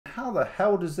how the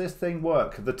hell does this thing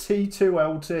work? The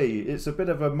T2LT, it's a bit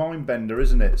of a mind bender,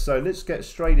 isn't it? So let's get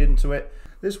straight into it.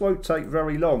 This won't take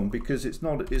very long because it's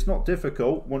not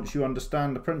difficult once you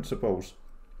understand the principles.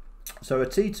 So a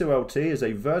T2LT is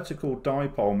a vertical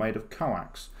dipole made of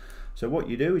coax. So what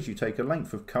you do is you take a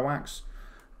length of coax,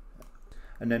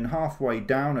 and then halfway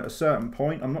down at a certain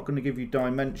point, I'm not going to give you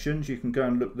dimensions, you can go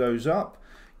and look those up.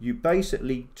 You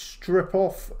basically strip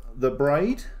off the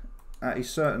braid at a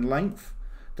certain length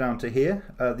down to here.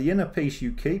 The inner piece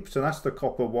you keep, so that's the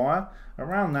copper wire.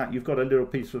 Around that you've got a little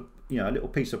piece of, a little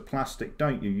piece of plastic,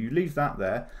 don't you? You leave that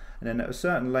there, and then at a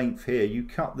certain length here you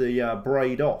cut the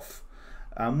braid off.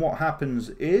 And what happens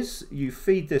is you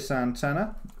feed this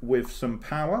antenna with some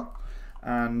power,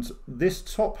 and this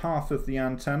top half of the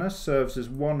antenna serves as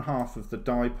one half of the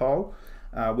dipole,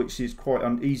 which is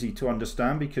quite easy to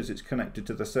understand because it's connected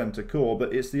to the center core,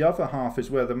 but it's the other half is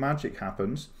where the magic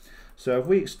happens. So if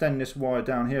we extend this wire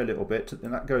down here a little bit,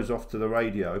 and that goes off to the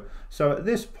radio. So at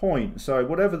this point, so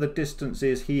whatever the distance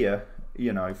is here,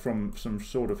 from some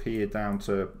sort of here down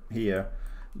to here,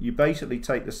 you basically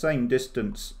take the same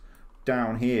distance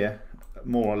down here,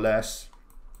 more or less,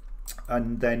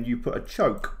 and then you put a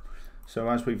choke. So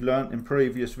as we've learnt in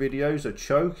previous videos, a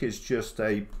choke is just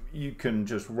you can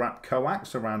just wrap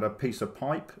coax around a piece of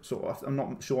pipe, sort of. I'm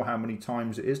not sure how many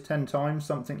times it is, 10 times,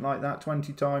 something like that,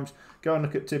 20 times. Go and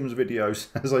look at Tim's videos,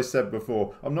 as I said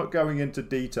before. I'm not going into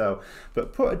detail,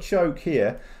 but put a choke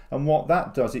here, and what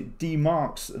that does, it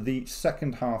demarks the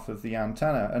second half of the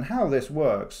antenna. And how this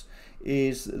works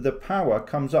is the power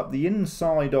comes up the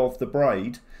inside of the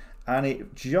braid, and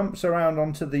it jumps around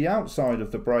onto the outside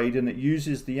of the braid, and it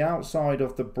uses the outside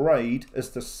of the braid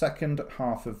as the second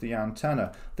half of the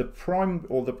antenna. The prime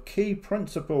or the key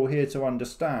principle here to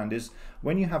understand is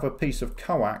when you have a piece of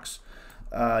coax,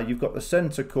 you've got the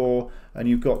center core and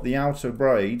you've got the outer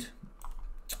braid.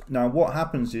 Now what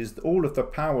happens is all of the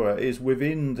power is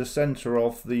within the center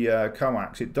of the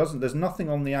coax. There's nothing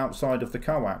on the outside of the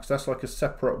coax. That's like a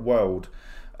separate world.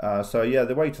 So yeah,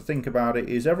 the way to think about it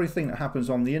is everything that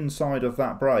happens on the inside of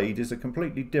that braid is a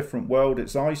completely different world.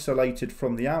 It's isolated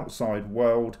from the outside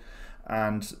world,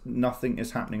 and nothing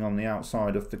is happening on the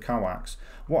outside of the coax.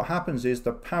 What happens is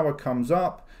the power comes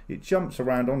up, it jumps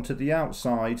around onto the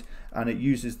outside, and it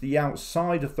uses the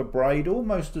outside of the braid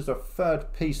almost as a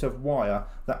third piece of wire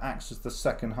that acts as the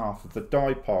second half of the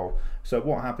dipole. So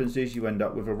what happens is you end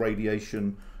up with a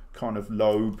radiation kind of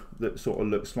lobe that sort of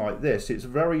looks like this. It's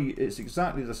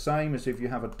exactly the same as if you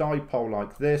have a dipole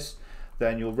like this,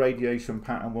 then your radiation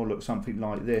pattern will look something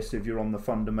like this if you're on the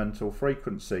fundamental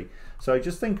frequency. So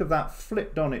just think of that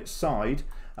flipped on its side,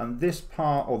 and this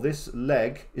part or this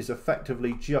leg is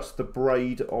effectively just the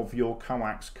braid of your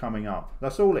coax coming up.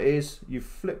 That's all it is. You've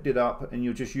flipped it up and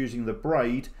you're just using the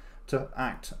braid to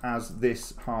act as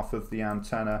this half of the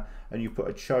antenna, and you put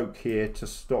a choke here to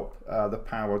stop the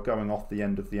power going off the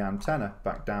end of the antenna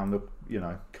back down the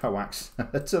coax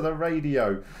to the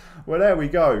radio. Well, there we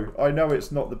go. I know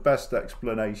it's not the best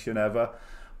explanation ever,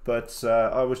 but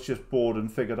I was just bored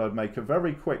and figured I'd make a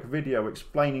very quick video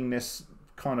explaining this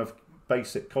kind of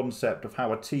basic concept of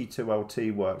how a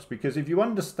T2LT works, because if you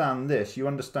understand this, you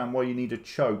understand why you need a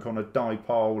choke on a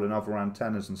dipole and other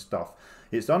antennas and stuff.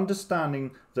 It's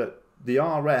understanding that the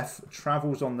RF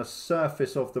travels on the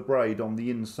surface of the braid on the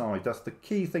inside. That's the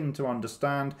key thing to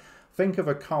understand. Think of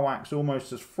a coax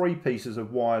almost as 3 pieces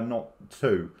of wire, not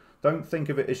 2. Don't think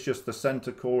of it as just the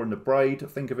center core and the braid.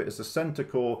 Think of it as the center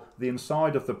core, the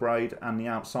inside of the braid, and the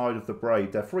outside of the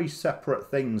braid. They're 3 separate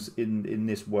things in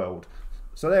this world.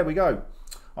 So there we go.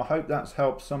 I hope that's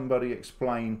helped somebody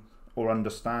explain or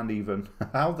understand even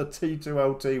how the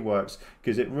T2LT works,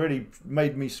 because it really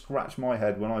made me scratch my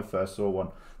head when I first saw one.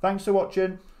 Thanks for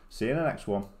watching. See you in the next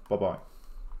one. Bye bye.